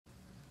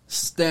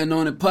Stand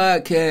on It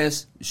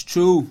podcast. It's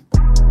true.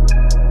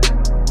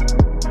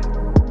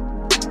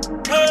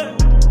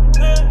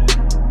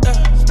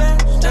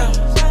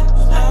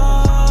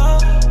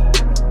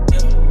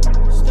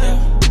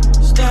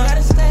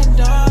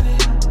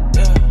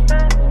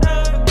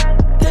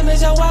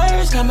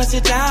 Come and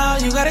sit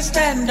down, you gotta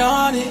stand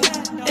on it.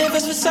 If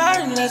it's for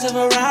certain, let's have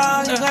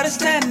around, you gotta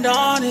stand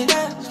on it.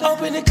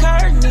 Open the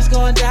curtain, it's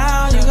going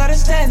down, you gotta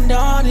stand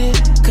on it.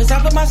 Cause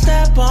I put my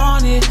stamp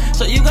on it,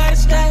 so you gotta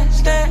stand.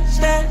 You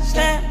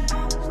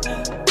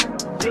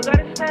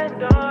gotta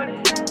stand on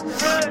it.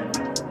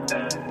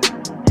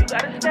 You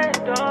gotta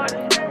stand on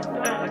it.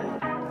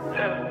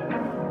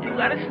 You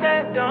gotta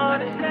stand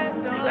on it.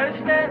 You gotta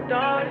stand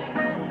on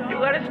it. You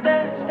gotta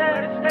stand.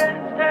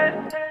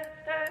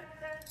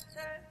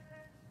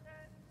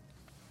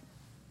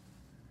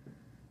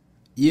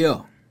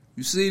 Yeah,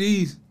 you see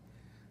these?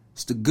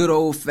 It's the good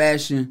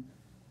old-fashioned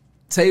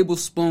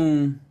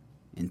tablespoon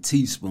and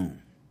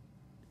teaspoon.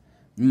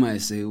 You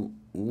might say,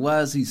 why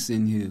is he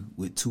sitting here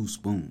with two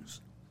spoons?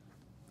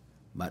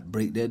 About to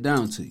break that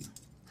down to you.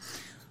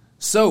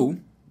 So,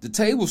 the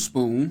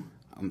tablespoon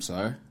and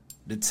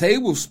the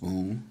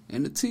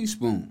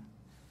teaspoon.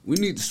 We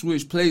need to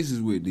switch places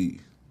with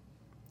these.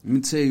 Let me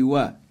tell you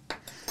why.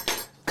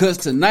 Because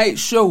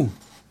tonight's show,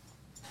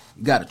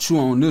 you got to chew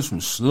on this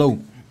one slow.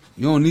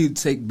 You don't need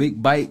to take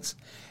big bites,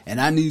 and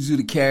I need you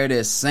to carry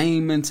that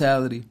same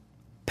mentality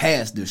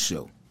past this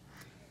show.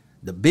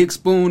 The big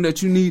spoon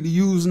that you need to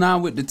use now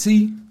with the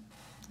tea,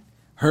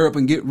 hurry up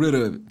and get rid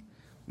of it.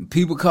 When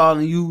people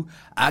calling you,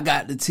 I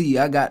got the tea,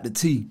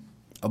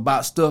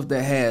 about stuff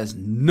that has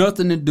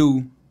nothing to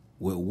do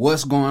with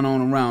what's going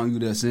on around you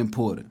that's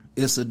important.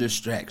 It's a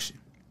distraction.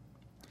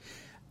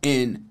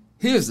 And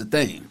here's the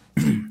thing,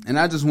 and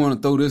I just want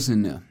to throw this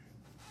in there.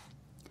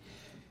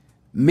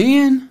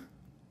 Men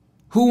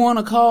who want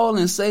to call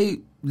and say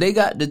they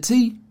got the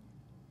tea,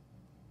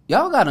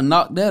 y'all got to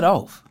knock that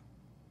off.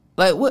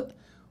 Like,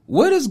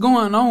 what is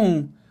going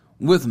on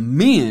with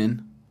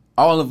men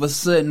all of a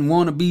sudden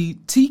want to be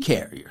tea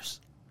carriers?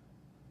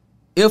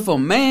 If a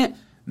man,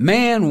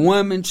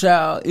 woman,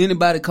 child,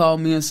 anybody call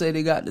me and say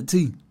they got the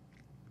tea,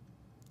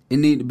 it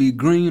need to be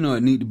green or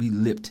it need to be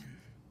Lipton.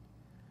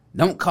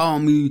 Don't call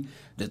me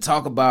to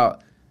talk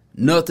about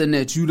nothing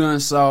that you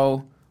done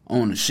saw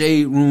on the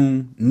shade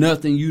room,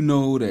 nothing you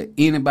know that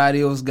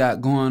anybody else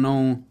got going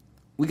on.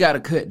 We got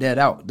to cut that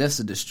out. That's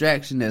a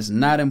distraction that's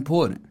not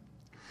important.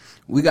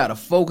 We got to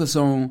focus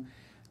on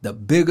the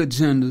big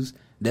agendas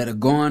that are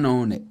going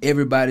on that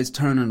everybody's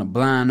turning a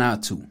blind eye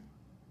to.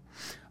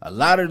 A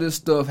lot of this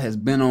stuff has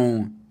been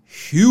on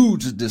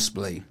huge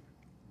display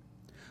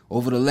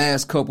over the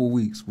last couple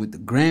weeks with the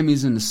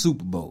Grammys and the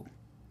Super Bowl.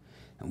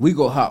 And we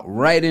go hop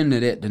right into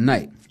that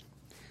tonight.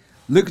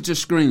 Look at your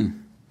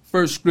screen.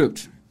 First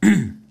scripture.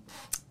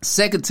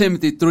 2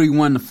 Timothy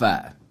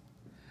 3:1-5.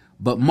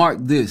 But mark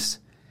this,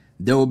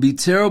 there will be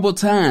terrible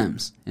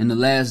times in the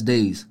last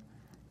days.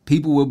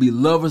 People will be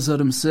lovers of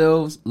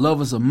themselves,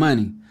 lovers of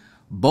money,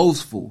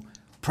 boastful,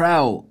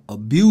 proud,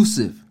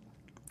 abusive,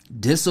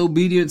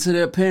 disobedient to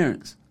their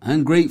parents,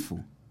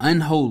 ungrateful,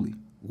 unholy,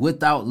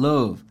 without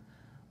love,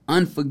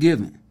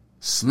 unforgiving,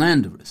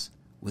 slanderous,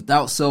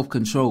 without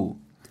self-control,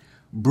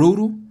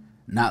 brutal,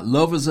 not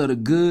lovers of the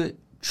good,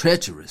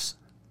 treacherous,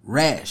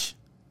 rash,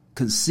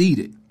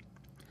 conceited,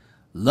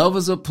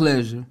 lovers of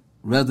pleasure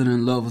rather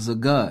than lovers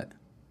of God,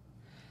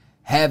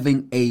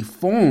 having a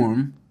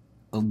form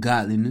of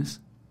godliness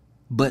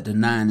but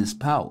denying its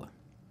power.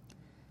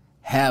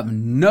 Have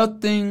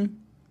nothing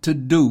to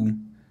do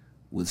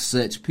with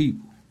such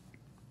people.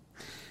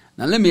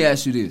 Now let me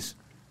ask you this.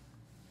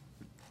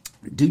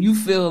 Do you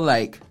feel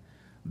like,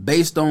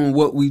 based on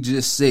what we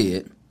just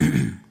said,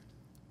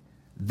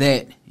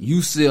 that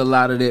you see a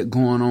lot of that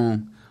going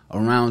on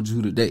around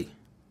you today?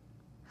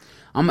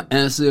 I'm going to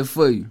answer it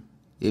for you.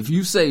 If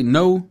you say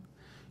no,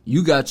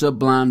 you got your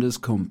blinders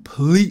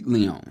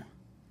completely on.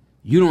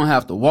 You don't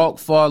have to walk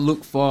far,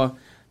 look far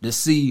to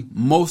see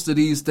most of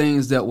these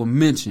things that were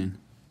mentioned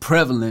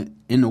prevalent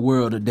in the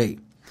world today.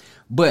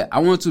 But I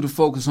want you to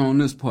focus on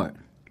this part.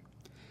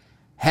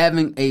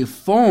 Having a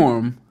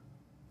form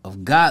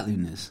of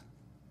godliness,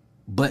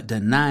 but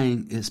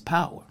denying its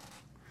power.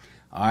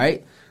 All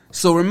right.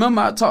 So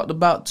remember I talked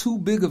about two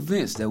big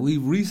events that we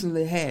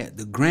recently had,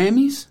 the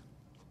Grammys,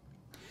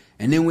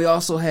 and then we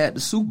also had the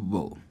Super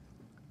Bowl.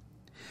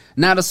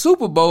 Now the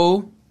Super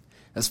Bowl,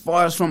 as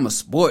far as from a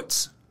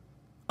sports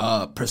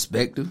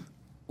perspective,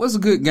 was a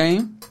good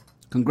game.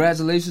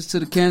 Congratulations to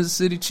the Kansas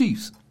City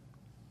Chiefs.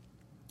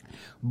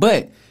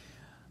 But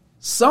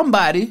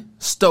somebody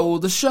stole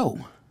the show.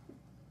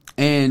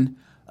 And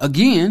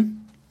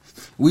again,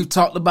 we've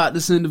talked about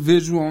this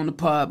individual on the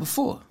pod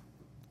before.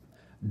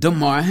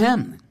 Damar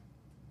Hamlin.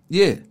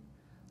 Yeah.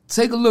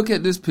 Take a look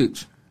at this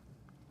picture.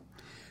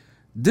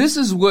 This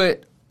is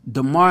what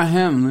Damar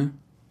Hamlin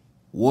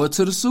wore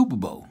to the Super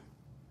Bowl.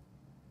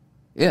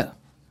 Yeah.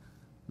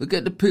 Look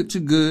at the picture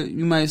good.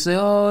 You might say,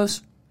 oh,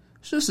 it's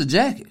just a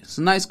jacket. It's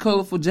a nice,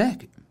 colorful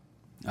jacket.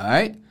 All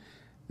right.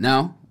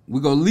 Now,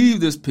 we're going to leave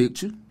this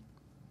picture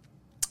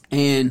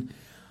And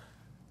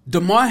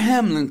Damar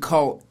Hamlin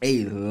caught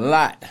a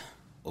lot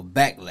of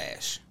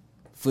backlash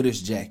for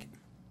this jacket.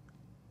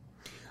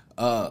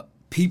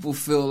 People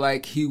feel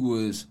like he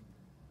was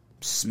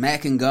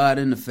smacking God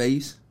in the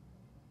face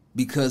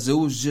because it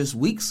was just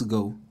weeks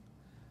ago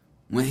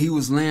when he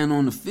was laying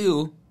on the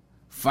field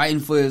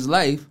fighting for his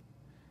life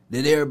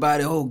that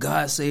everybody, oh,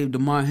 God saved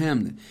Damar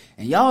Hamlin.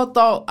 And y'all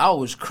thought I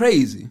was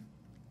crazy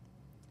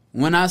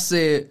when I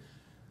said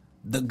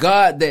the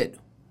God that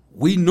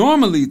we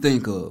normally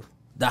think of,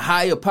 the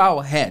higher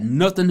power, had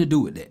nothing to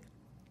do with that.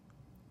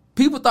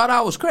 People thought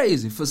I was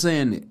crazy for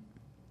saying that.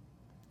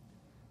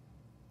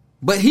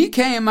 But he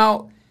came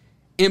out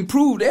and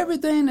proved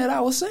everything that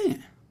I was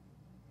saying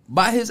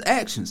by his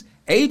actions.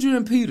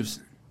 Adrian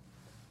Peterson,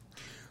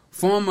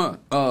 former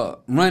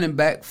running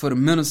back for the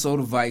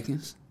Minnesota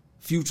Vikings,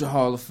 future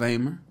Hall of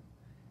Famer.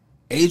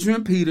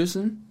 Adrian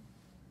Peterson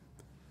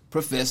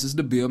professes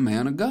to be a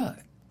man of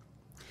God.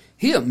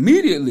 He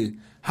immediately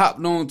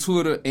hopped on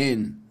Twitter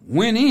and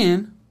went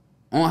in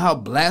on how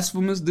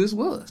blasphemous this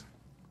was.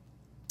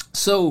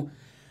 So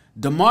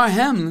Damar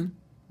Hamlin,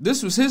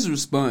 this was his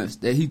response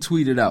that he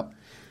tweeted out.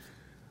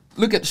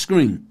 Look at the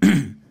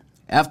screen.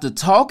 After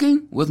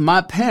talking with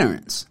my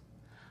parents,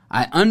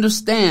 I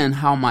understand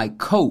how my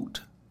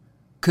coat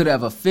could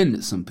have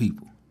offended some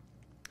people.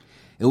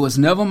 It was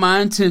never my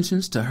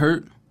intentions to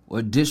hurt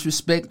or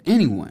disrespect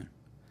anyone.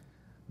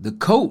 The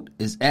coat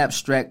is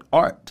abstract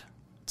art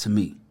to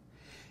me.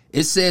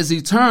 It says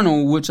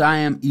eternal, which I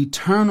am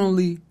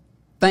eternally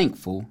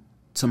thankful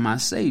to my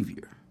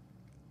Savior.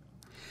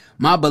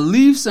 My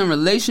beliefs and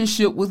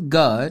relationship with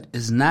God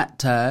is not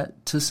tied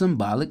to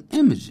symbolic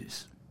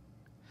images.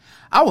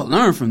 I will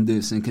learn from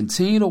this and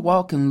continue to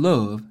walk in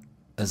love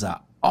as I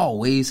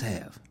always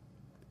have.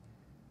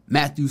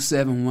 Matthew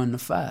 7,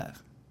 1-5.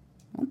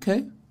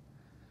 Okay.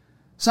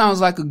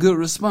 Sounds like a good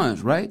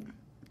response, right?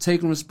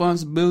 Taking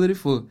responsibility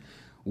for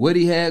what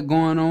he had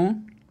going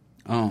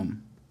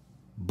on.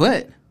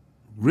 But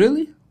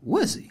really,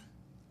 was he?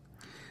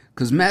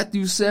 Because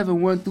Matthew 7,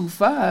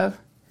 1-5,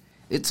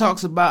 it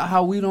talks about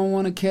how we don't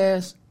want to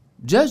cast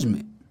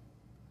judgment.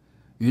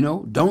 You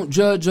know, don't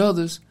judge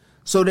others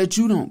so that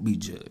you don't be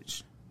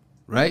judged,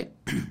 right?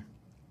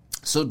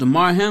 So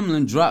Damar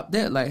Hamlin dropped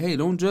that like, hey,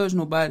 don't judge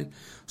nobody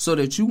so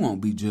that you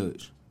won't be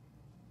judged.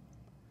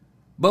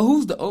 But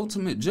who's the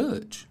ultimate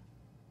judge?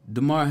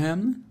 Damar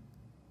Hamlin?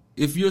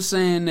 If you're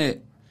saying that,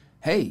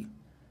 hey,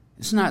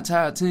 it's not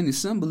tied to any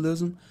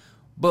symbolism,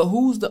 but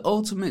who's the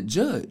ultimate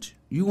judge?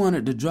 You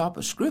wanted to drop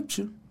a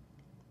scripture.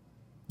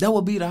 That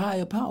would be the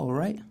higher power,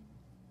 right?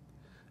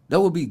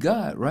 That would be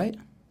God, right?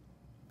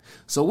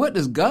 So what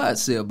does God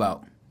say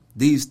about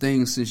these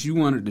things since you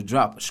wanted to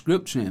drop a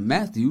scripture in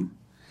Matthew?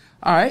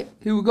 All right,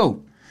 here we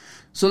go.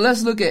 So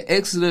let's look at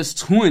Exodus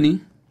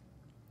 20,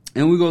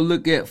 and we're going to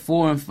look at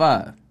 4 and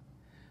 5.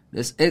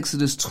 That's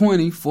Exodus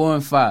 20, 4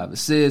 and 5. It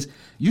says,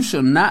 you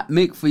shall not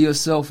make for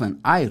yourself an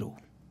idol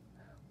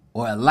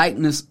or a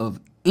likeness of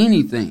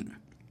anything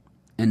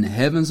in the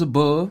heavens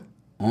above,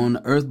 on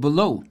the earth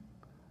below,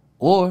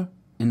 or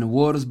in the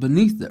waters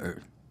beneath the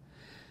earth.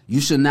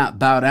 You shall not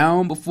bow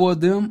down before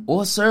them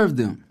or serve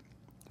them.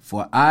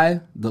 For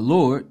I, the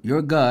Lord,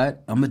 your God,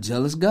 am a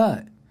jealous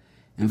God,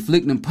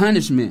 inflicting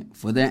punishment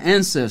for their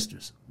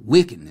ancestors'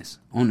 wickedness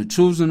on the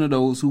children of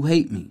those who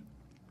hate me,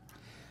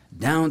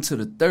 down to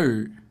the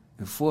third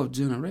and fourth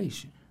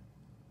generation.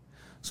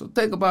 So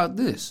think about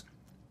this.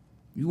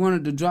 You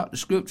wanted to drop the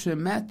scripture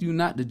in Matthew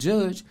not to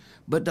judge,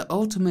 but the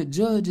ultimate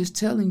judge is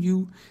telling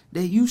you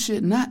that you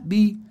should not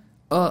be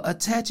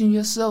attaching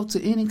yourself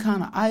to any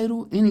kind of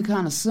idol, any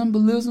kind of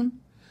symbolism.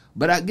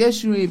 But I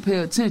guess you ain't pay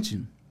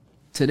attention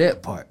to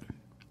that part.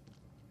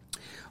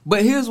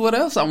 But here's what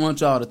else I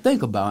want y'all to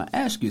think about and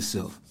ask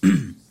yourself.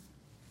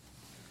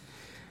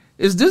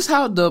 Is this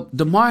how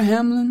Damar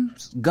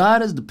Hamlin's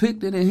God is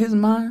depicted in his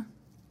mind?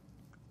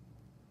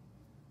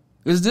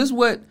 Is this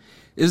what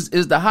is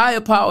the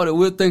higher power that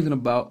we're thinking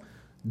about,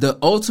 the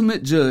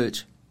ultimate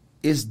judge?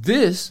 Is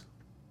this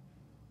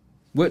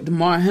what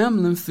Damar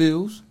Hamlin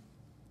feels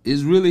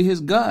is really his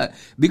God?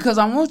 Because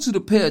I want you to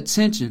pay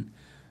attention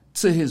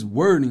to his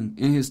wording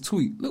in his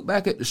tweet. Look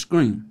back at the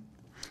screen.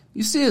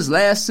 You see his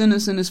last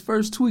sentence in his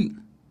first tweet.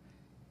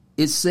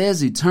 It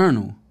says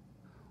eternal,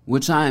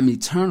 which I am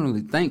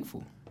eternally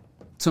thankful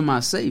to my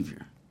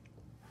Savior.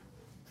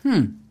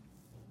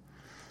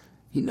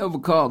 He never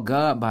called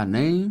God by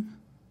name.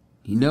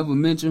 He never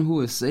mentioned who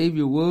his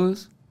Savior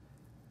was.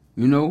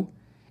 You know,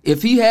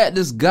 if he had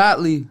this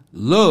godly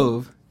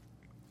love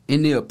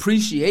and the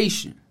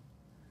appreciation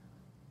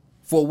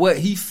for what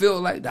he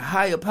felt like the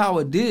higher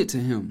power did to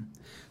him.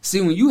 See,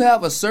 when you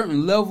have a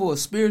certain level of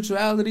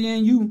spirituality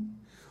in you,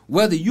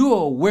 whether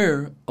you're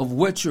aware of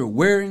what you're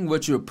wearing,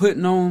 what you're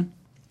putting on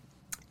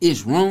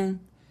is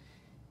wrong,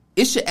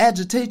 it should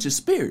agitate your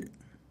spirit.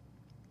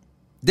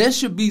 There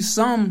should be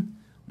some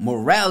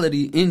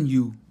morality in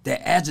you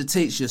that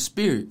agitates your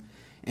spirit,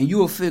 and you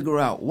will figure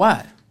out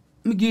why.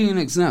 Let me give you an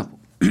example.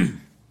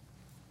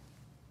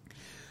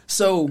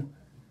 So,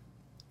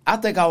 I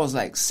think I was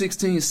like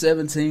 16,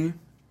 17.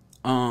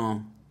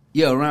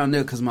 Yeah, around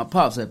there, because my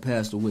pops had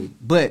passed away.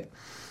 But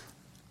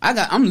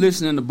I'm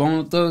listening to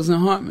Bone Thugs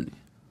and Harmony.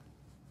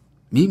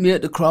 Meet Me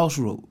at the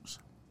Crossroads.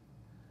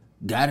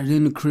 Got it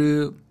in the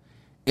crib.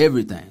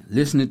 Everything.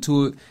 Listening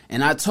to it.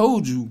 And I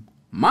told you,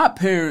 my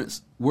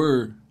parents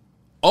were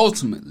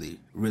ultimately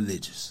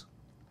religious.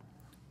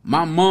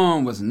 My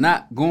mom was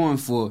not going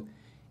for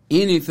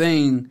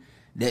anything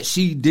that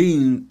she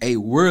deemed a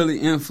worldly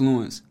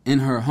influence in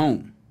her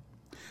home.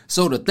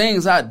 So the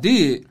things I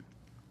did,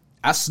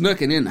 I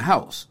snuck it in the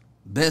house.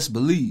 Best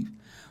believe.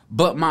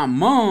 But my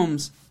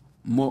mom's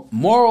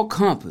moral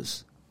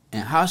compass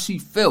and how she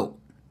felt,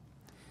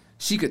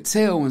 she could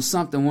tell when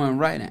something wasn't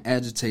right and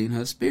agitating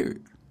her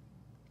spirit.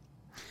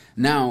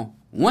 Now,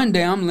 one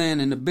day I'm laying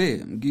in the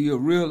bed. I'm going to give you a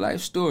real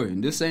life story.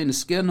 And this ain't to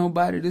scare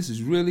nobody. This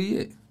is really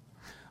it.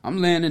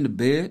 I'm laying in the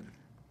bed.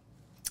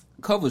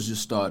 Covers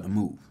just start to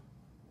move.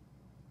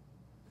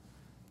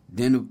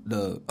 Then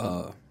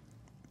the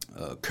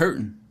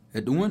curtain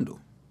at the window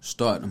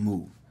start to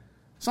move.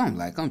 So I'm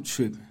like, I'm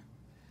tripping.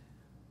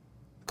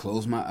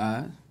 Close my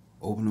eyes,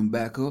 open them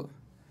back up.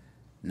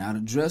 Now the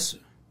dresser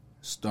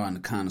starting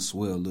to kind of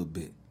swell a little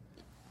bit.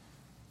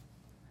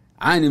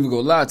 I ain't even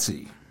gonna lie to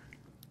you.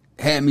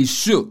 Had me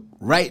shook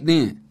right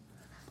then.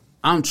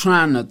 I'm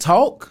trying to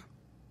talk,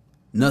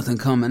 nothing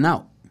coming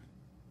out.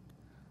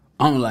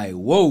 I'm like,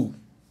 whoa.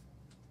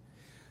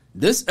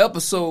 This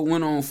episode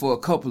went on for a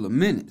couple of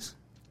minutes.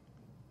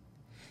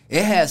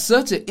 It had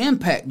such an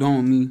impact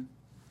on me,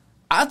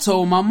 I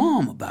told my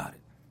mom about it.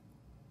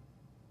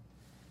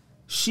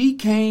 She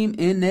came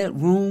in that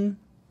room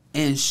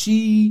and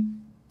she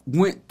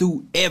went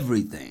through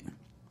everything.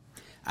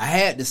 I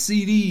had the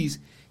CDs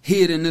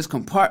hid in this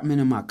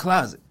compartment in my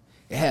closet.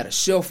 It had a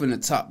shelf in the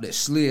top that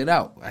slid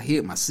out. I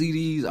hid my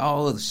CDs,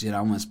 all other shit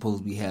I wasn't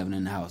supposed to be having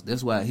in the house.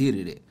 That's why I hid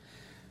it at.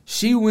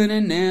 She went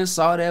in there and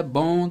saw that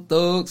Bone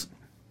Thugs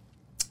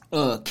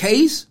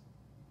case.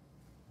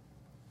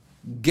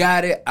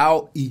 Got it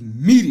out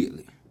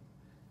immediately.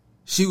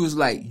 She was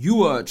like,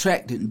 you are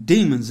attracting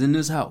demons in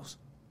this house.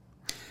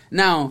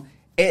 Now,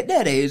 at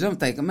that age, I'm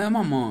thinking, man,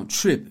 my mom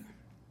tripping.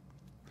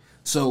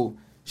 So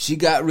she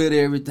got rid of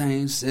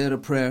everything, said a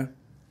prayer.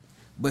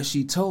 But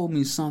she told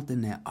me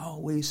something that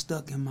always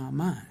stuck in my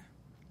mind.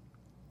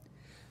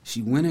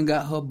 She went and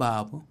got her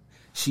Bible.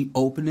 She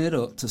opened it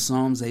up to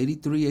Psalms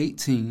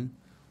 83:18,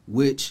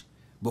 which,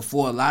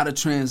 before a lot of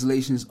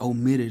translations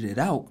omitted it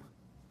out,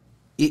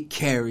 it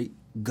carried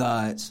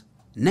God's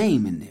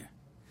name in there.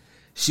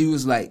 She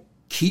was like,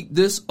 keep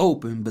this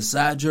open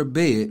beside your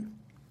bed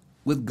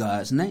with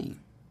God's name.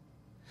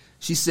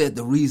 She said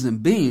the reason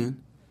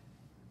being,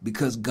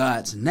 because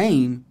God's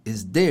name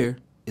is there,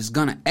 it's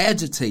going to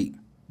agitate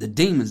the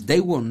demons.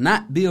 They will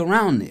not be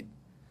around it.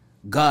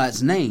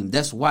 God's name.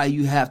 That's why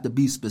you have to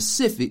be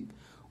specific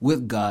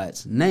with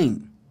God's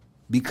name,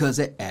 because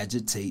it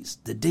agitates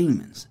the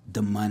demons,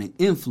 demonic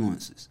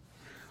influences.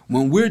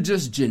 When we're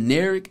just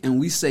generic and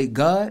we say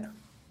God,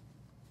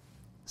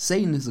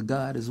 Satan is a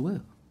god as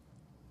well.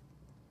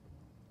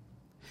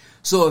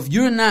 So if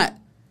you're not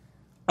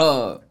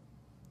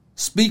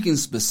speaking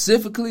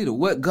specifically to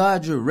what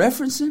God you're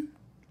referencing,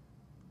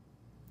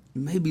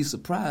 you may be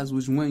surprised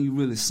which one you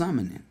really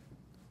summoning.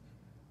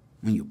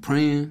 When you're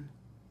praying,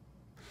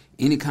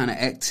 any kind of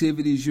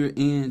activities you're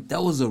in,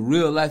 that was a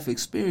real life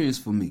experience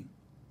for me.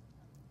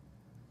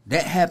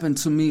 That happened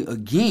to me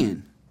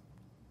again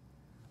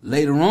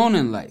later on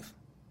in life.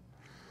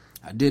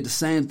 I did the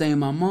same thing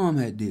my mom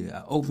had did.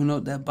 I opened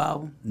up that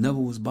Bible, never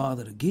was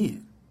bothered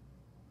again.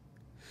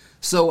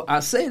 So I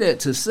say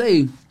that to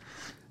say,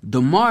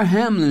 Damar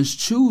Hamlin's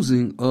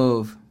choosing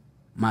of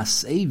my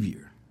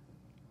Savior,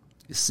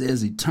 it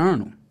says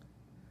eternal,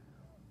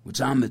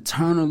 which I'm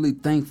eternally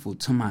thankful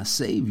to my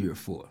Savior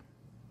for.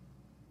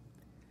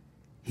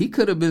 He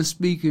could have been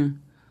speaking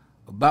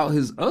about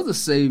his other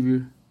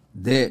Savior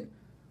that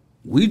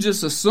we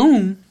just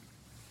assumed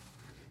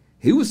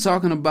he was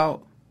talking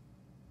about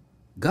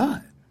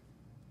God,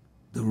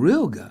 the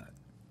real God,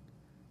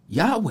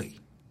 Yahweh.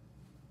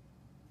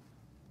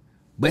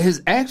 But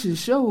his actions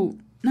showed,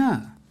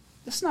 nah,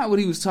 that's not what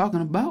he was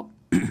talking about.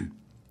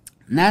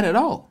 Not at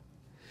all.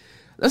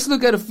 Let's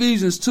look at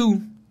Ephesians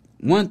 2,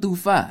 1 through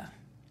 5.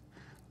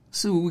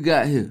 See what we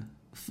got here.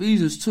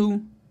 Ephesians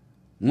 2,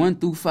 1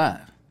 through 5.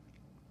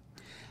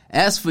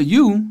 As for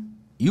you,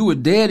 you were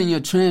dead in your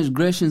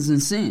transgressions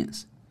and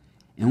sins,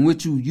 in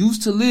which you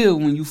used to live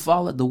when you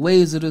followed the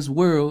ways of this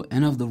world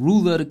and of the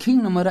ruler of the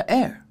kingdom of the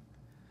air,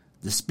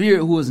 the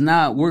spirit who is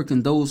now at work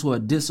in those who are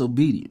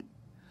disobedient.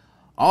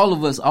 All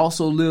of us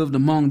also lived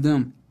among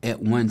them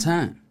at one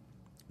time,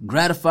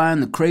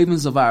 gratifying the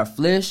cravings of our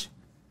flesh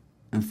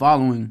and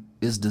following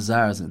its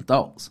desires and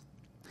thoughts.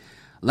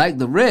 Like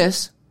the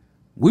rest,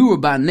 we were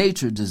by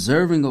nature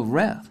deserving of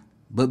wrath,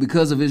 but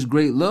because of his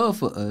great love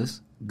for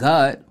us,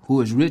 God,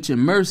 who is rich in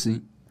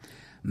mercy,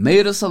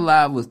 made us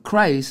alive with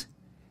Christ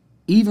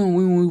even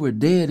when we were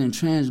dead in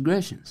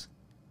transgressions.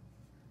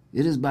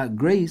 It is by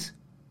grace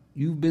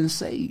you've been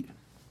saved.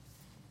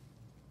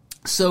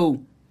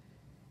 So,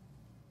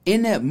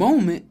 in that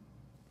moment,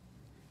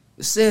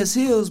 It says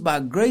here it's by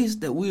grace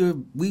that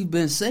we've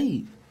been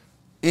saved.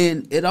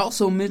 And it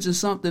also mentions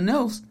something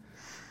else.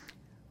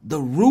 The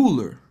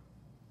ruler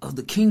of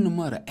the kingdom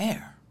of the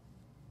air.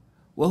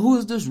 Well, who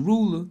is this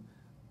ruler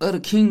of the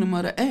kingdom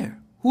of the air?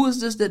 Who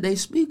is this that they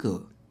speak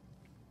of?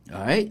 All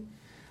right.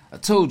 I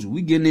told you,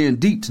 we getting in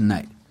deep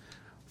tonight.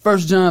 1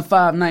 John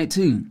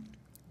 5:19.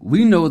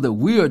 We know that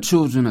we are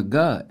children of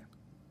God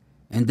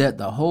and that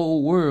the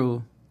whole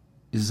world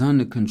is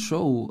under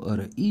control of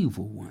the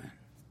evil one.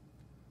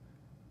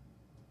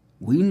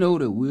 We know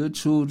that we're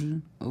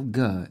children of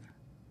God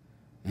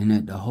and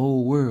that the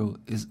whole world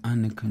is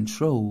under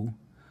control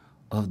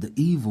of the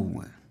evil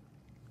one.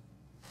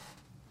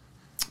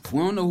 If we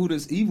don't know who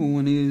this evil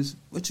one is,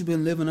 what you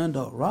been living under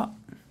a rock?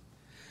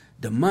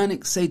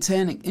 Demonic,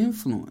 satanic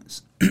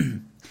influence.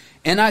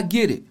 And I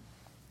get it.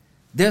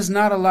 There's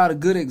not a lot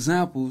of good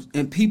examples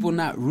and people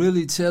not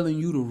really telling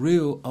you the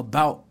real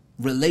about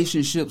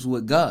relationships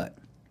with God.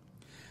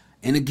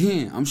 And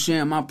again, I'm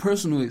sharing my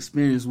personal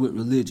experience with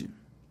religion.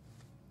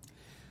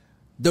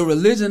 The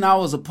religion I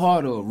was a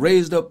part of,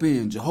 raised up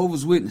in,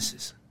 Jehovah's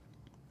Witnesses,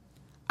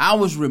 I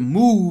was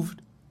removed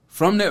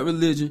from that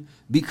religion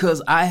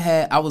because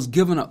I was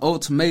given an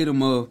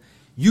ultimatum of,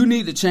 you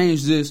need to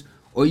change this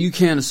or you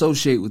can't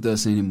associate with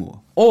us anymore.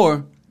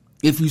 Or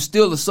if you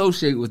still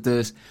associate with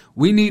us,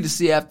 we need to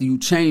see after you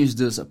change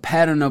this a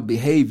pattern of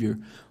behavior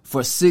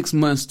for 6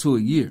 months to a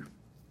year.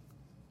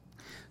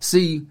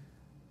 See,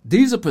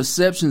 these are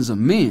perceptions of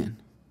men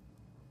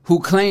who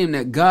claim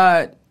that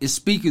God is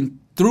speaking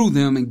through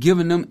them and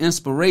giving them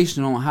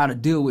inspiration on how to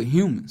deal with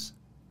humans.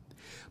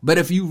 But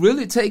if you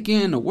really take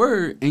in the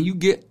word and you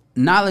get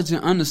knowledge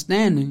and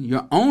understanding,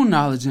 your own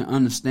knowledge and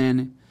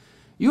understanding,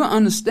 you'll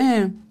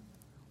understand,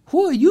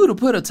 who are you to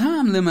put a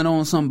time limit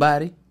on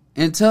somebody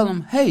and tell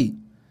them, hey,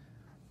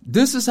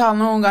 this is how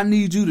long I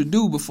need you to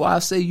do before I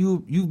say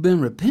you've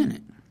been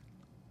repentant.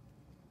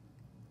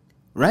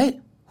 Right?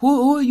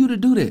 Who are you to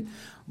do that?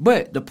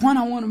 But the point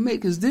I want to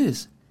make is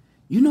this.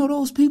 You know,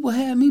 those people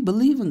had me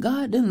believing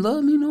God didn't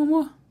love me no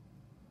more.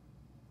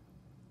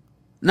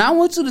 Now I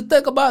want you to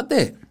think about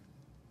that.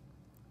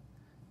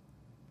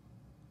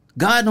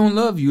 God don't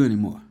love you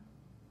anymore.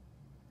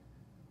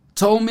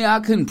 Told me I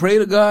couldn't pray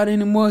to God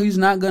anymore. He's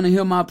not going to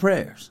hear my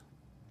prayers.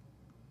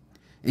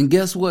 And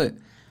guess what?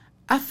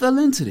 I fell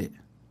into that.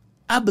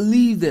 I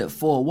believed that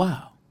for a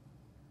while.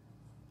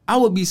 I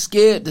would be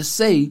scared to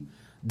say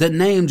the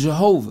name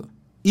Jehovah,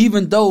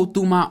 even though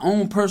through my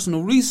own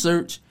personal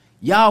research,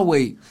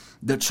 Yahweh,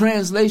 the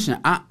translation,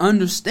 I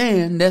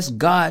understand that's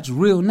God's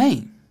real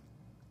name.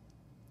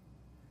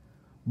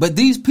 But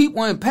these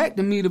people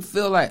impacted me to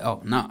feel like,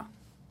 oh, nah.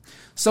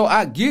 So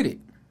I get it.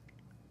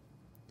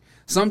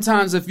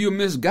 Sometimes if you're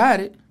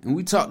misguided, and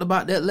we talked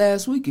about that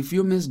last week, if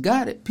you're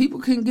misguided, people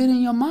can get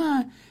in your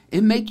mind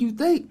and make you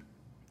think,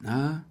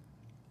 nah,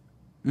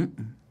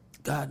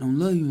 God don't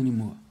love you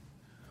anymore.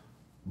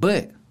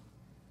 But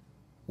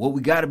what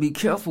we got to be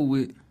careful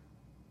with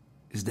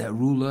is that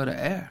ruler of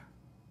the air.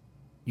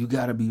 You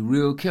got to be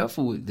real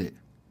careful with that.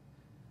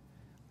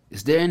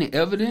 Is there any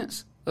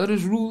evidence of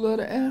this ruler of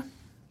the air?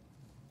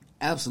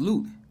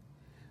 Absolutely.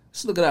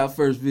 Let's look at our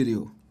first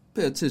video.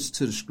 Pay attention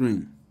to the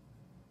screen.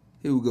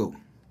 Here we go.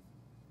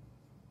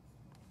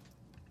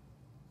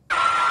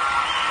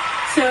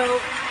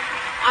 So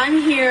I'm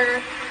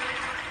here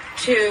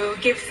to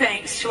give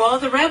thanks to all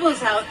the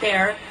rebels out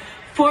there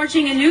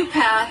forging a new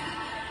path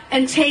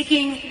and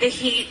taking the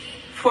heat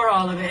for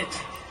all of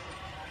it.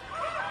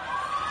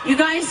 You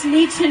guys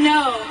need to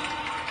know,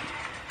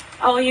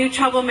 all you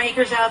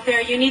troublemakers out there,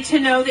 you need to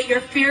know that your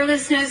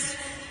fearlessness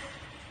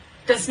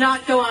does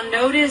not go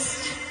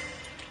unnoticed.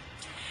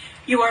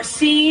 You are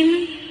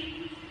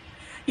seen,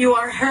 you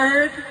are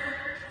heard,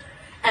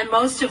 and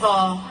most of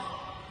all,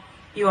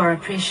 you are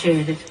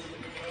appreciated.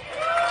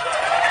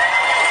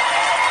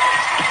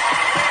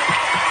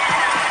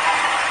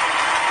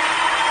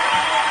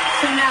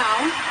 So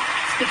now,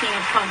 speaking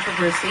of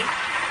controversy,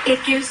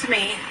 it gives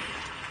me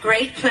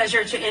great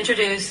pleasure to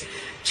introduce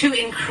two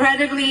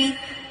incredibly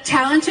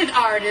talented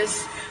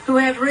artists who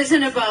have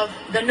risen above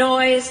the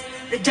noise,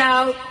 the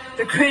doubt,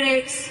 the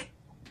critics,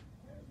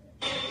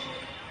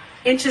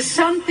 into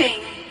something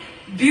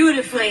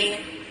beautifully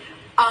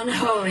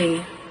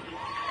unholy.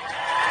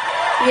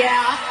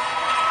 Yeah.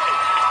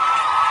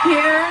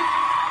 Here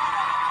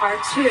are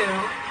two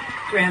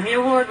Grammy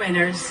Award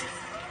winners,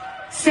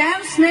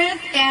 Sam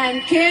Smith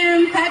and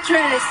Kim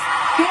Petras.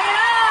 Get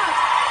up!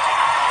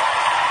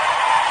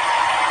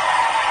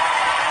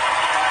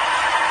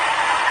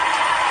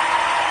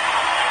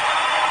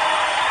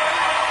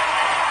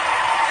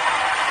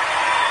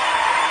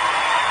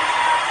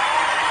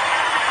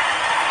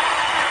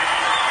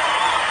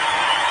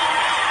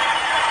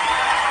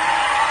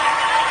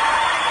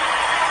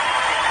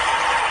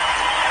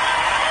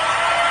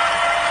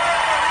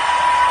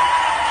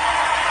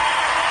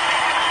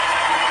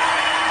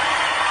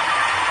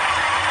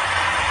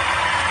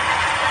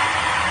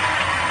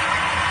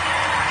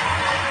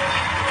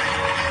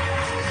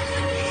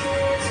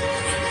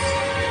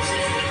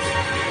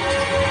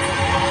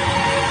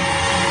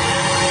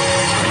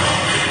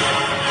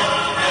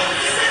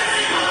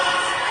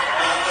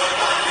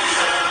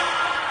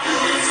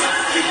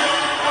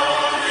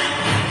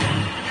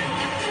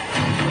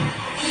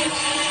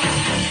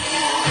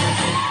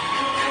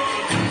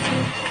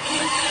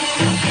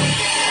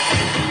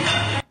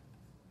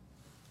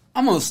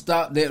 I'm going to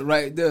stop that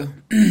right there.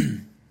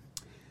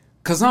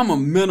 Because I'm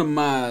going to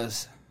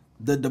minimize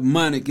the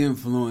demonic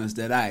influence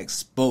that I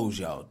expose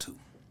y'all to.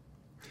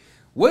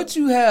 What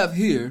you have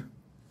here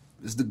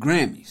is the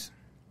Grammys.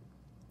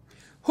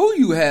 Who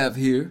you have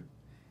here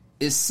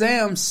is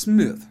Sam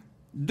Smith.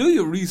 Do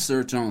your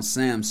research on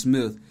Sam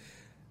Smith,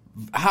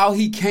 how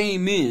he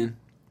came in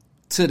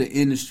to the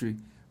industry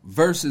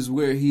versus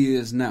where he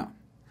is now.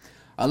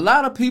 A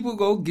lot of people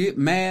go get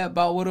mad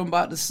about what I'm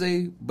about to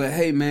say, but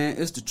hey man,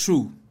 it's the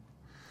truth.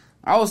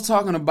 I was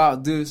talking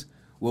about this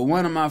with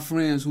one of my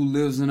friends who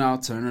lives an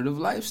alternative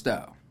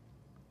lifestyle.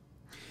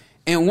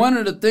 And one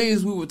of the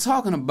things we were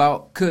talking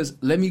about, because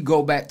let me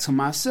go back to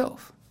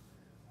myself.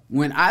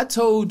 When I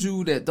told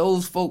you that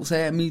those folks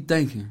had me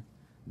thinking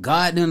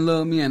God didn't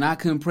love me and I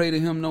couldn't pray to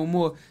him no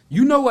more,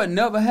 you know what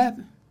never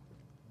happened?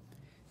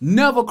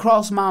 Never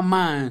crossed my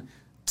mind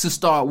to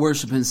start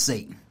worshiping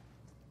Satan.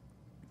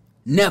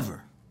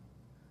 Never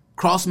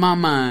crossed my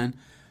mind,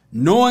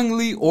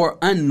 knowingly or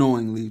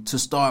unknowingly, to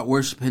start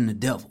worshiping the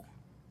devil.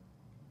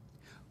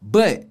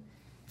 But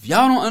if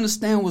y'all don't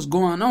understand what's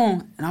going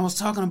on, and I was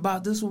talking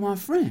about this with my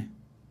friend,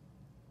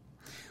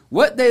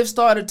 what they've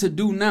started to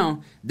do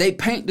now, they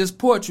paint this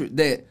portrait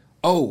that,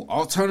 oh,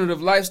 alternative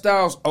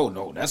lifestyles, oh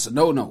no, that's a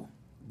no-no.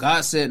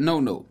 God said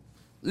no-no.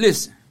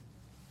 Listen,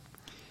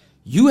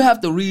 you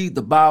have to read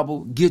the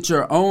Bible, get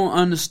your own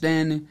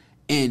understanding,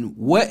 and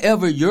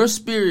whatever your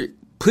spirit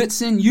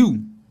puts in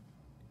you,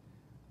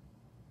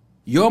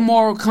 your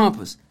moral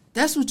compass,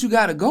 that's what you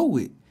got to go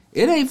with.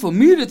 It ain't for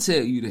me to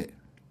tell you that.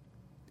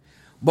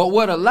 But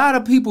what a lot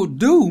of people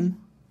do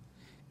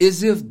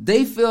is if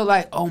they feel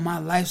like, oh, my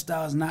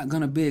lifestyle is not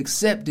going to be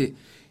accepted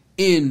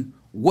in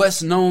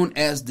what's known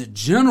as the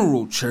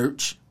general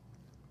church,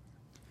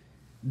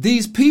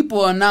 these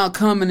people are now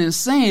coming and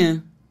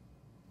saying,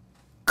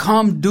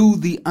 come do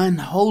the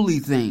unholy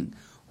thing.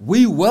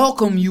 We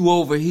welcome you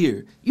over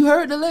here. You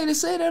heard the lady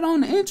say that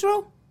on the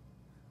intro?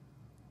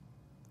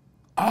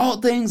 All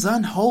things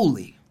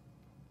unholy.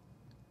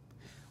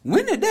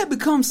 When did that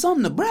become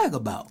something to brag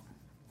about?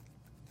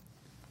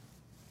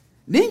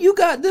 Then you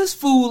got this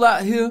fool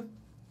out here,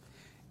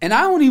 and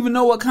I don't even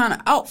know what kind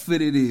of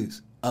outfit it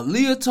is. A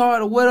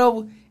leotard or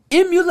whatever,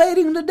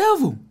 emulating the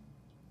devil.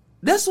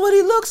 That's what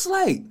he looks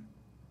like.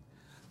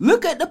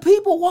 Look at the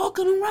people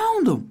walking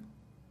around him.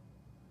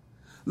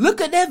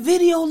 Look at that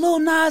video Lil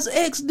Nas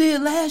X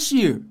did last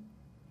year.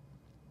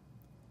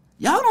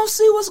 Y'all don't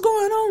see what's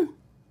going on?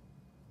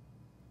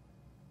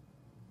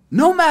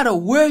 No matter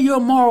where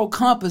your moral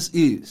compass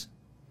is,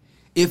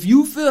 if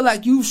you feel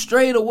like you've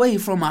strayed away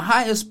from a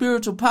higher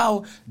spiritual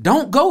power,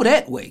 don't go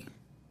that way.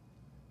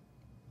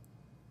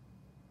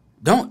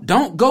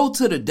 Don't go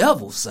to the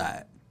devil's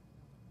side.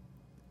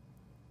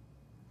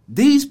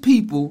 These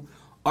people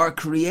are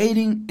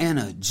creating an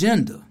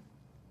agenda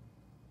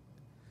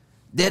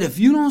that if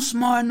you don't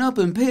smarten up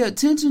and pay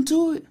attention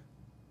to it,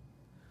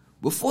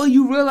 before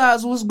you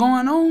realize what's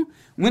going on,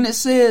 when it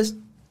says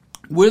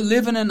we're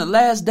living in the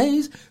last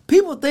days,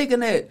 people thinking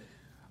that,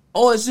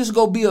 oh, it's just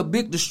going to be a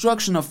big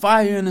destruction of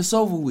fire and it's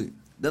over with.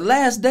 The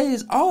last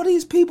days, all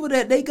these people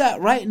that they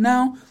got right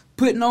now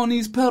putting on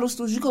these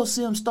pedestals, you're going to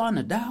see them starting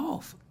to die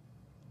off.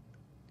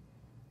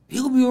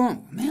 You'll be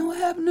wrong. Man, what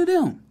happened to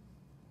them?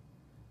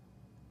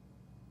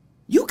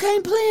 You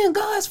can't play in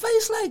God's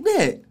face like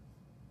that.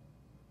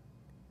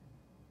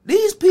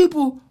 These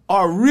people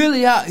are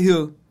really out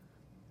here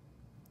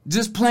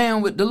just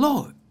playing with the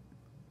Lord.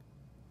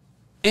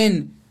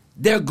 And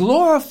they're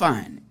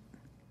glorifying it.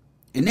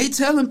 And they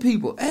telling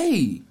people,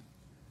 hey,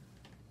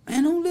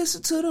 man, don't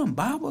listen to them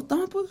Bible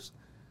thumpers.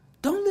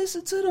 Don't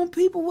listen to them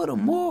people with a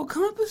moral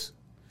compass.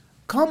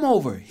 Come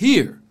over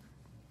here.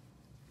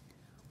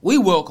 We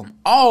welcome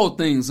all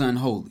things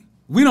unholy.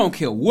 We don't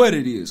care what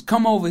it is.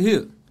 Come over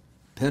here.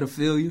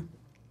 Pedophilia.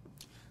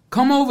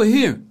 Come over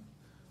here.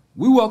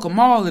 We welcome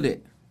all of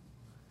that.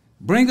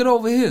 Bring it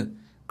over here.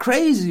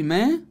 Crazy,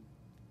 man.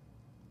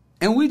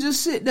 And we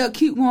just sit there,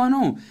 keep going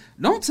on.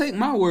 Don't take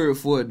my word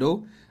for it,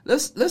 though.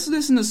 Let's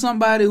listen to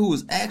somebody who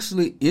was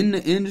actually in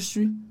the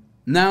industry.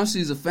 Now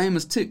she's a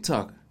famous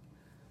TikToker.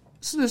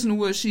 Let's listen to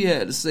what she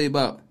had to say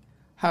about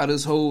how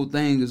this whole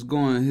thing is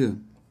going here.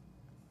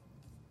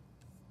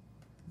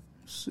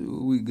 Let's see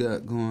what we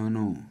got going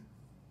on.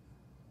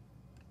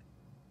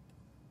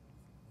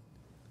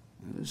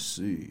 Let's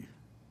see.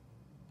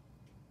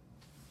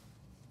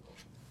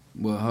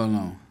 Well, hold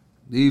on.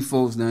 These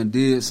folks done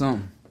did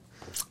something.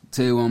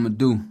 Tell you what I'm going to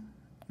do.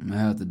 I'm going to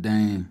have to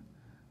dang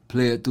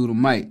play it through the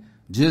mic.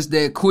 Just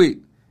that quick.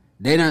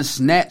 They done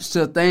snatched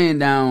the thing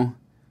down.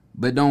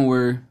 But don't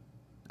worry.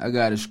 I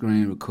got a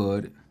screen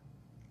recorded.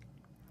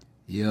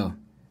 Yeah.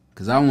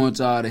 Because I want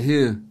y'all to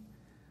hear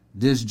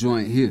this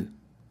joint here.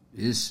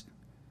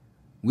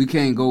 We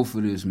can't go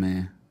for this,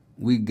 man.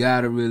 We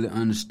got to really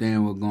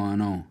understand what's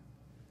going on.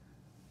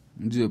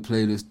 Let me just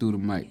play this through the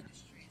mic.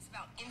 It's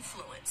about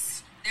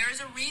influence. There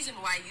is a reason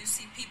why you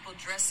see people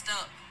dressed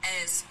up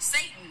as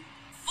Satan.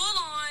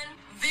 Full-on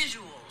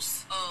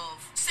visuals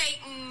of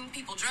Satan,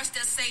 people dressed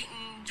as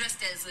Satan, dressed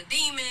as a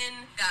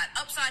demon, got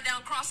upside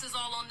down crosses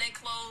all on their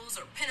clothes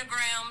or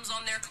pentagrams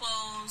on their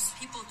clothes.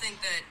 People think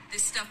that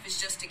this stuff is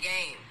just a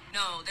game.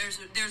 No, there's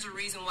a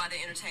reason why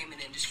the entertainment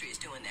industry is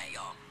doing that,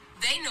 y'all.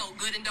 They know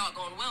good and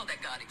doggone well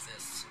that God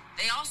exists.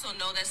 They also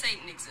know that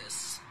Satan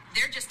exists.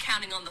 They're just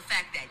counting on the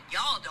fact that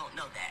y'all don't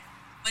know that.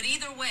 But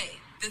either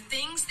way, the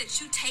things that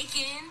you take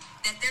in,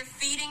 that they're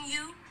feeding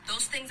you,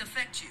 those things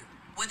affect you.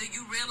 Whether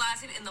you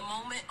realize it in the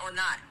moment or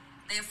not,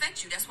 they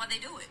affect you. That's why they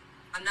do it.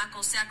 I'm not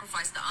going to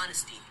sacrifice the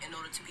honesty in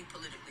order to be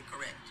politically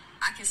correct.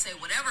 I can say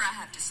whatever I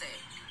have to say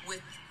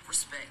with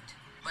respect,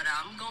 but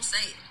I'm going to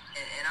say it,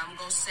 and I'm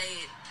going to say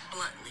it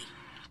bluntly.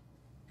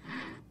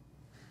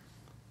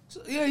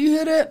 So, yeah, you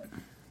hear that?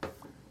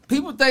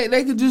 People think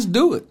they could just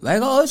do it.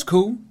 Like, oh, it's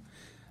cool.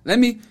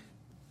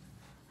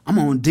 I'm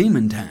on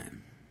demon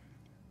time.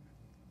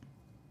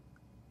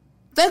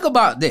 Think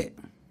about that.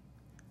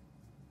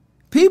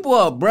 People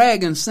are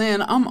bragging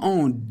saying I'm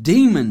on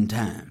demon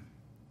time.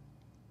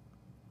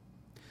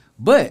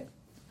 But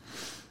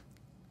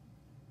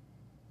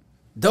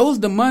those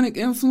demonic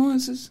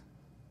influences,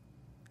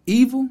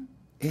 evil,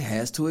 it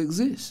has to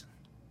exist.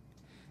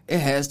 It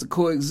has to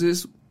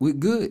coexist with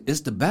good.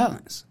 It's the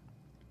balance.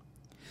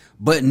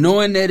 But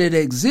knowing that it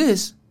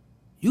exists,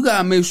 you got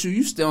to make sure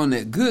you stay on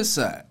that good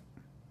side.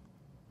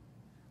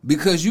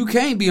 Because you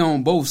can't be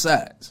on both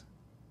sides.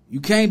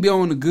 You can't be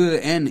on the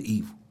good and the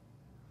evil.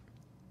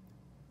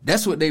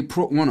 That's what they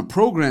want to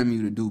program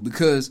you to do.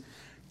 Because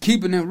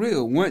keeping it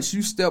real, once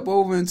you step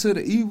over into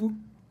the evil,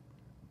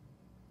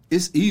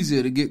 it's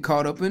easier to get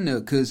caught up in there.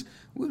 Because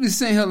we be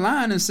sitting here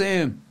lying and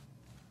saying,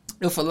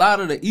 if a lot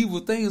of the evil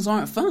things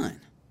aren't fun.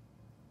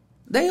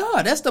 They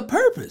are. That's the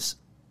purpose.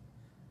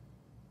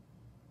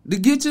 To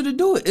get you to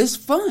do it. It's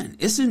fun.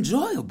 It's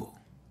enjoyable.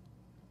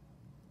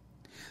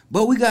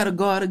 But we got to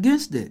guard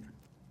against it.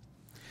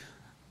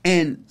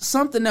 And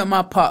something that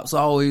my pops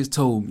always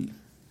told me,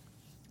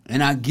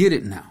 and I get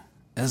it now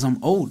as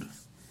I'm older.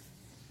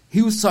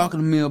 He was talking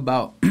to me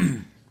about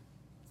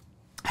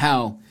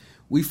how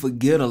we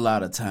forget a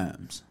lot of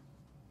times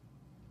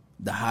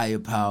the higher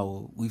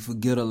power. We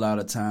forget a lot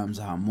of times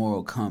our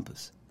moral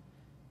compass.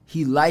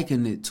 He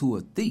likened it to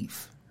a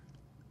thief.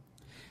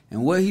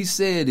 And what he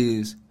said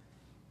is,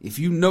 if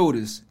you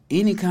notice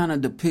any kind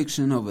of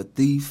depiction of a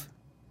thief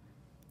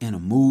in a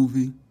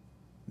movie,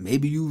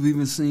 maybe you've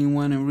even seen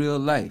one in real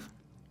life,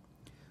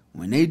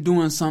 when they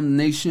doing something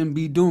they shouldn't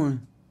be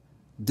doing,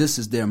 this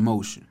is their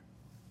motion.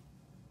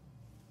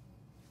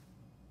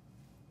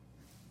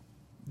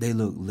 They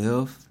look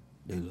left,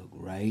 they look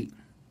right,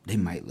 they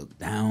might look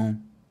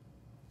down,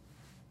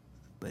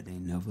 but they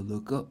never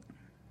look up.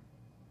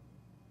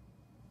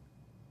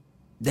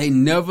 They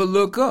never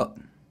look up.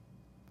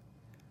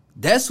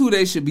 That's who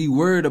they should be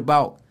worried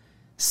about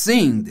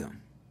seeing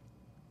them.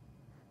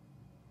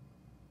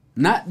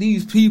 Not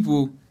these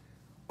people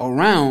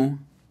around,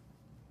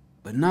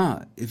 but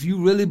nah, if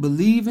you really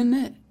believe in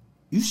that,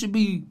 you should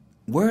be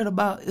worried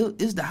about,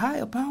 is the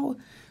higher power,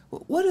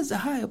 what is the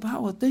higher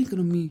power thinking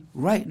of me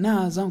right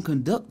now as I'm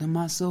conducting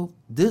myself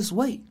this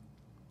way?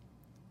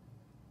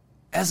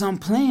 As I'm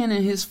playing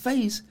in his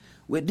face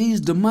with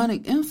these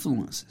demonic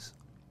influences.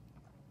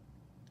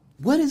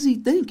 What is he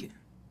thinking?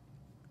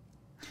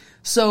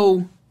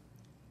 So,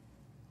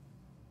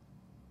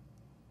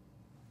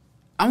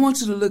 I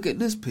want you to look at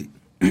this pic.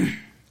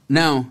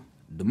 Now,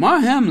 Damar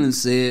Hamlin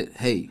said,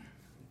 hey,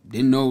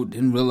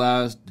 didn't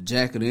realize the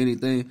jacket or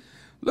anything.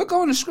 Look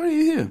on the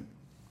screen here.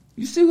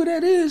 You see who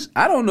that is?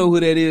 I don't know who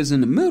that is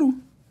in the middle,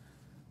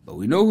 but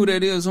we know who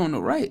that is on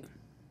the right.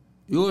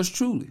 Yours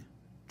truly,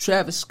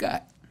 Travis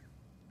Scott.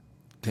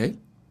 Okay?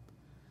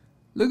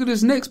 Look at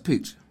this next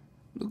picture.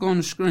 Look on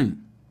the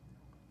screen.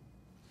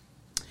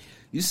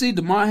 You see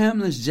Damar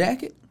Hamlin's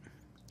jacket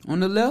on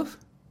the left?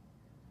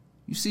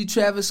 You see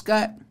Travis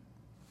Scott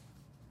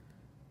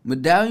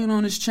medallion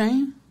on his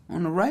chain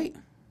on the right?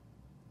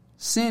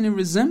 See any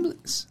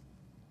resemblance?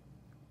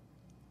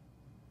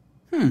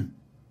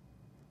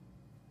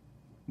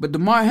 But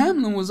Damar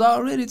Hamlin was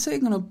already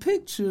taking a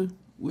picture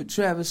with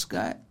Travis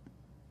Scott.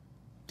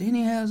 Then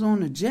he has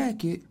on the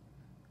jacket.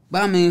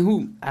 But I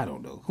mean, I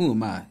don't know. Who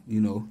am I,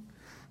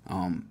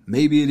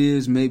 Maybe it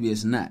is, maybe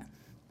it's not.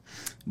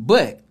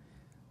 But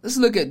let's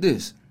look at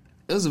this.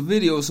 There's a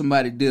video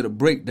somebody did a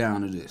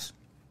breakdown of this.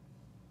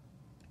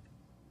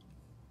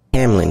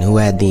 Hamlin, who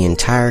had the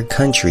entire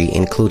country,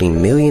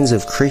 including millions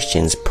of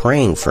Christians,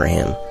 praying for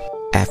him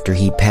after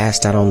he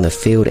passed out on the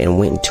field and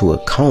went into a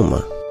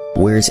coma,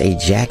 wears a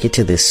jacket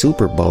to the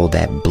Super Bowl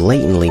that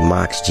blatantly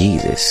mocks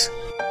Jesus.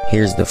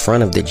 Here's the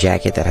front of the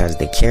jacket that has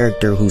the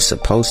character who's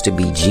supposed to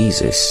be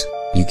Jesus.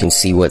 You can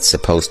see what's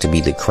supposed to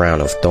be the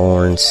crown of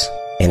thorns,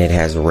 and it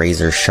has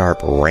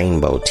razor-sharp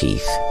rainbow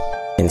teeth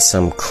and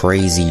some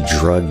crazy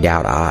drugged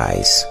out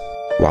eyes,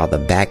 while the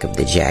back of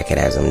the jacket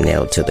has him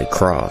nailed to the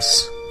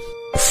cross.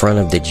 The front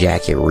of the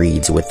jacket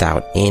reads,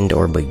 "Without end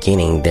or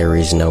beginning, there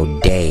is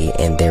no day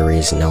and there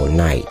is no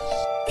night."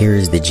 Here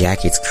is the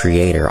jacket's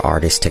creator,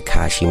 artist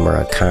Takashi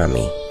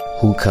Murakami,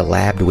 who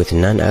collabed with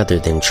none other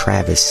than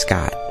Travis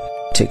Scott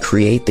to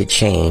create the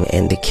chain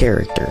and the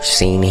character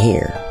seen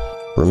here.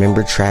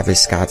 Remember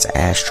Travis Scott's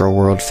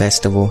Astroworld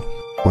Festival,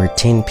 where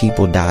 10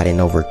 people died and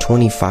over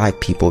 25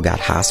 people got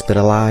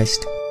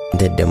hospitalized?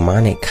 The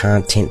demonic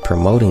content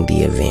promoting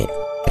the event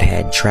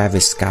had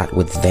Travis Scott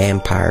with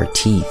vampire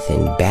teeth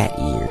and bat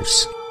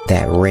ears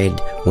that read,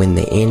 "When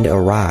the end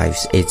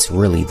arrives, it's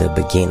really the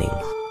beginning."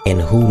 And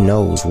who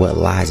knows what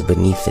lies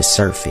beneath the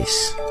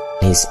surface.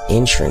 His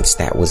entrance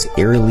that was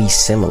eerily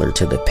similar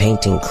to the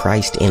painting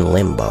Christ in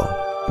Limbo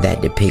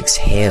that depicts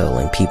hell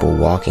and people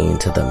walking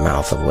into the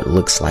mouth of what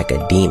looks like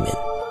a demon.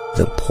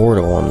 The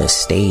portal on the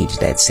stage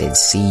that said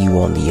 "See you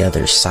on the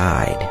other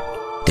side."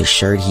 The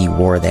shirt he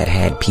wore that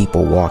had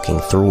people walking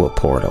through a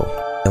portal.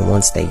 And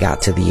once they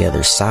got to the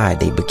other side,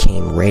 they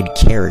became red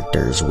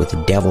characters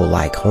with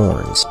devil-like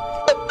horns.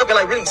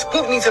 Like really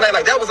spooked me tonight.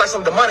 Like that was like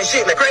some demonic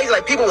shit, like crazy.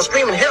 Like people were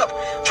screaming help,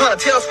 trying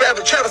to tell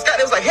Travis Scott.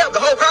 It was like help. The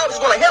whole crowd was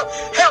going like help,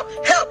 help,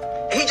 help.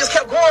 And he just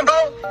kept going, bro.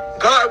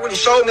 God really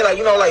showed me, like,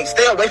 you know, like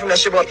stay away from that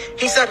shit, bro.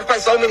 He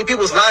sacrificed so many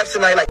people's lives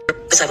tonight. Like,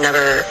 I've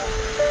never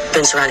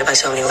been surrounded by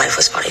so many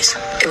lifeless bodies.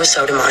 It was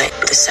so demonic.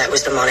 The set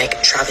was demonic.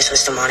 Travis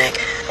was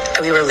demonic.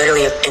 We were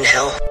literally in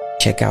hell.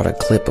 Check out a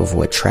clip of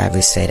what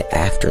Travis said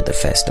after the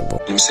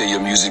festival. You say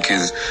your music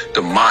is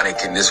demonic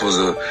and this was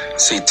a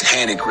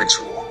satanic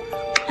ritual.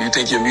 You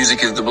think your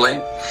music is to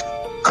blame?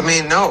 I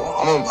mean, no.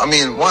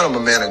 I'm a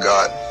man of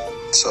God.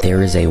 So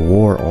There is a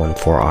war on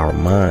for our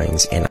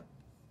minds, and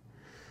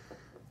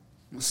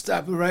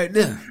Stop it right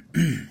there.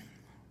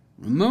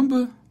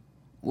 Remember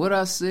what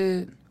I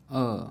said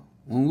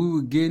when we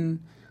were getting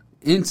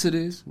into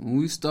this, when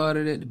we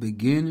started at the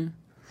beginning?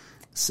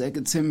 2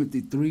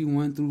 Timothy 3,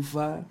 1 through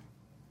 5.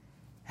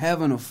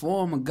 Having a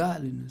form of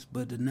godliness,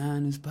 but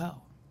denying his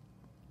power.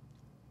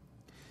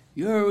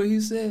 You heard what he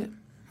said?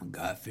 A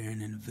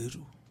God-fearing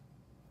individual.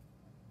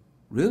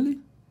 Really?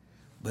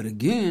 But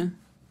again,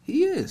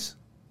 he is.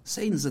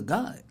 Satan's a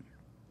god.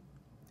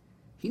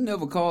 He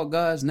never called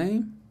God's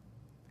name.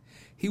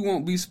 He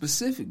won't be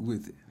specific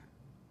with it.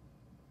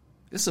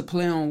 It's a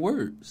play on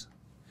words.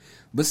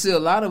 But see, a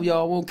lot of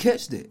y'all won't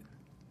catch that.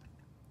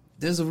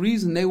 There's a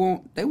reason they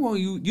won't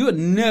you'll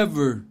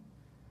never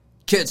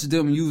catch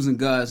them using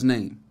God's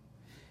name.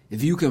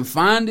 If you can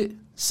find it,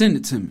 send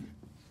it to me.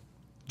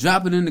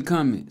 Drop it in the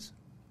comments.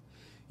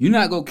 You're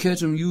not going to catch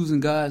them using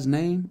God's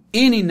name,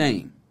 any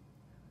name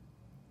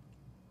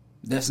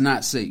that's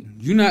not Satan.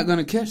 You're not going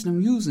to catch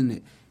them using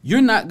it.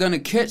 You're not going to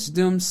catch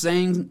them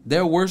saying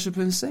they're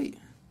worshiping Satan.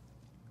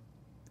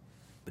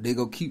 But they're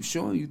going to keep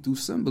showing you through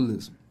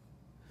symbolism.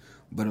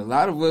 But a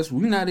lot of us,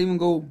 we're not even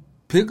going to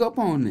pick up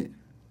on it.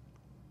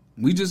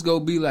 We just go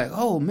be like,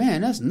 oh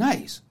man, that's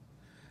nice.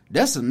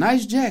 That's a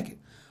nice jacket.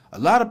 A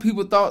lot of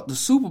people thought the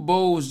Super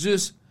Bowl was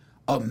just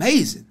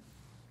amazing.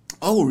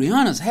 Oh,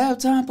 Rihanna's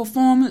halftime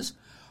performance.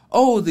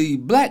 Oh, the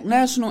Black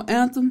National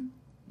Anthem.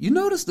 You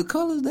notice the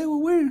colors they were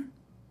wearing?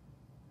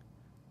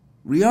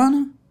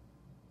 Rihanna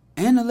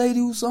and the lady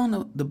who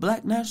sang the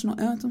Black National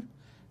Anthem,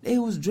 they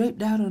was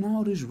draped out in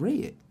all this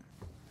red.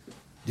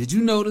 Did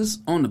you notice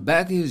on the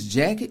back of his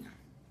jacket,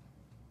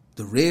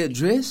 the red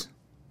dress?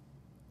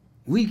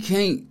 We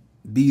can't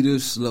be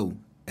this slow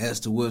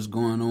as to what's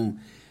going on.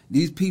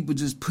 These people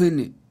just putting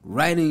it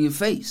right in your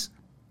face.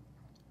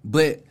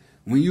 But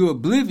when you're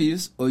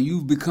oblivious or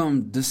you've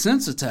become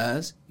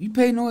desensitized, you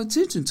pay no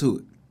attention to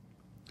it.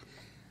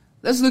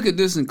 Let's look at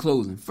this in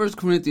closing. 1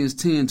 Corinthians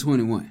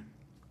 10:21.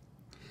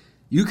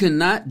 You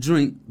cannot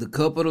drink the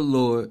cup of the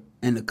Lord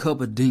and the cup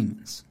of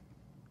demons.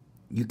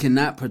 You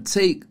cannot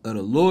partake of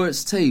the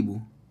Lord's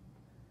table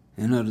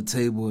and of the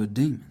table of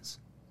demons.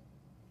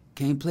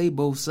 Can't play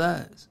both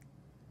sides.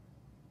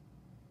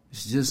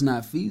 It's just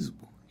not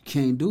feasible. You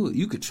can't do it.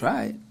 You could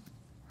try it,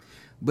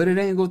 but it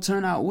ain't going to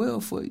turn out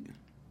well for you.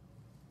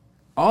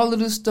 All of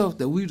this stuff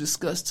that we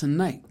discussed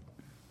tonight,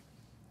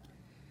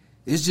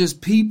 it's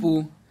just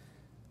people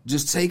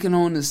just taking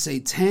on the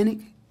satanic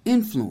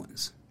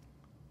influence.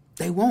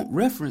 They won't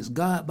reference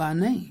God by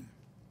name,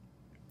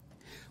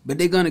 but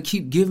they're going to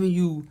keep giving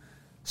you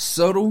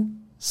subtle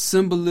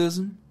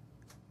symbolism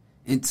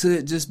until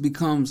it just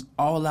becomes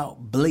all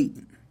out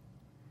blatant.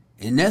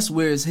 And that's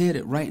where it's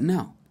headed right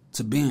now,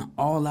 to being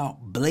all out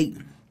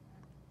blatant.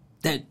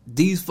 That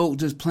these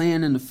folks just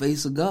playing in the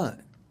face of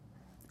God.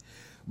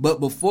 But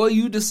before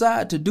you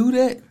decide to do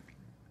that,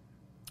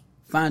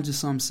 find you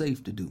something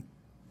safe to do.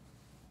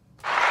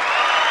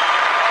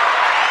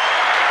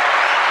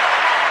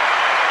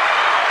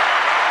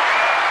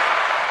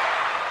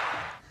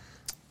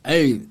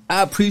 Hey,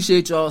 I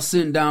appreciate y'all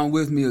sitting down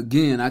with me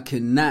again. I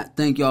cannot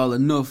thank y'all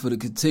enough for the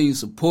continued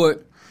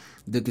support,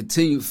 the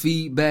continued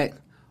feedback.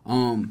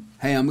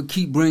 Hey, I'm going to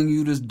keep bringing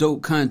you this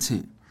dope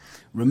content.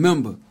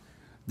 Remember,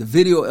 the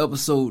video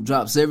episode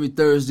drops every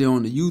Thursday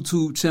on the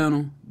YouTube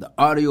channel. The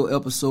audio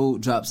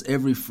episode drops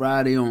every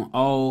Friday on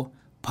all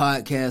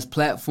podcast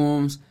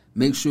platforms.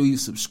 Make sure you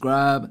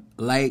subscribe,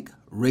 like,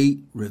 rate,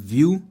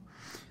 review.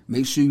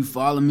 Make sure you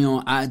follow me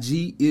on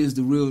IG, Is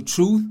The Real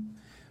Truth.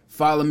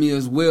 Follow me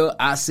as well,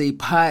 I Say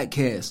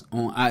Podcast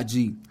on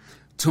IG.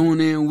 Tune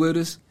in with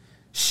us,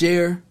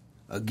 share,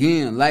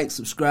 Again, like,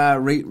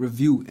 subscribe, rate,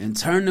 review, and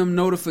turn them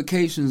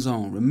notifications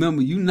on.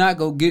 Remember, you not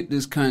gonna get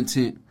this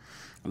content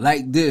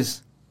like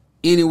this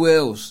anywhere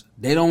else.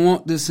 They don't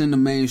want this in the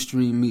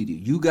mainstream media.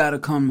 You gotta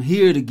come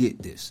here to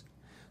get this.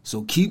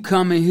 So keep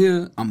coming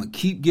here. I'm gonna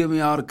keep giving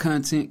y'all the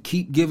content,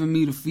 keep giving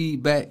me the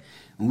feedback,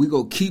 and we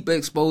gonna keep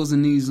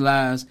exposing these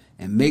lies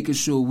and making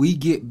sure we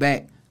get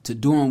back to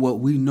doing what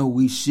we know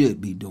we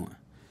should be doing.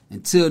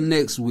 Until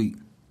next week,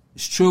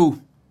 it's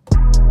true.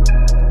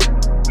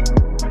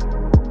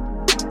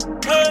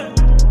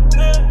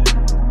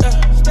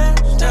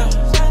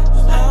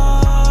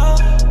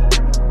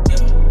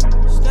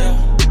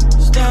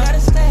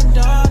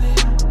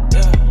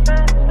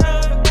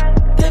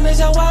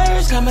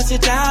 I'ma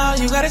sit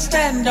down, you gotta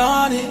stand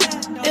on it.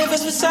 If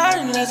it's for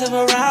certain, less of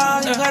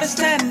around, you gotta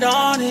stand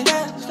on it.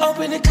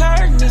 Open the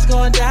curtain, it's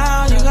going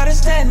down, you gotta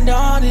stand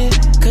on it.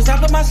 Cause I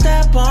put my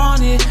stamp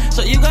on it,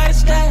 so you gotta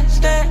stand.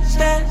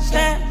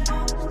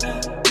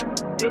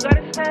 You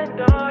gotta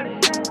stand on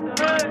it.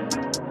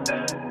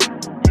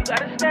 You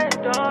gotta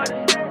stand on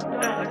it.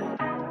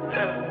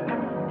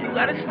 You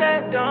gotta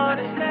stand on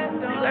it.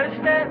 You gotta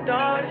stand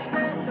on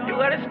it. You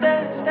gotta stand.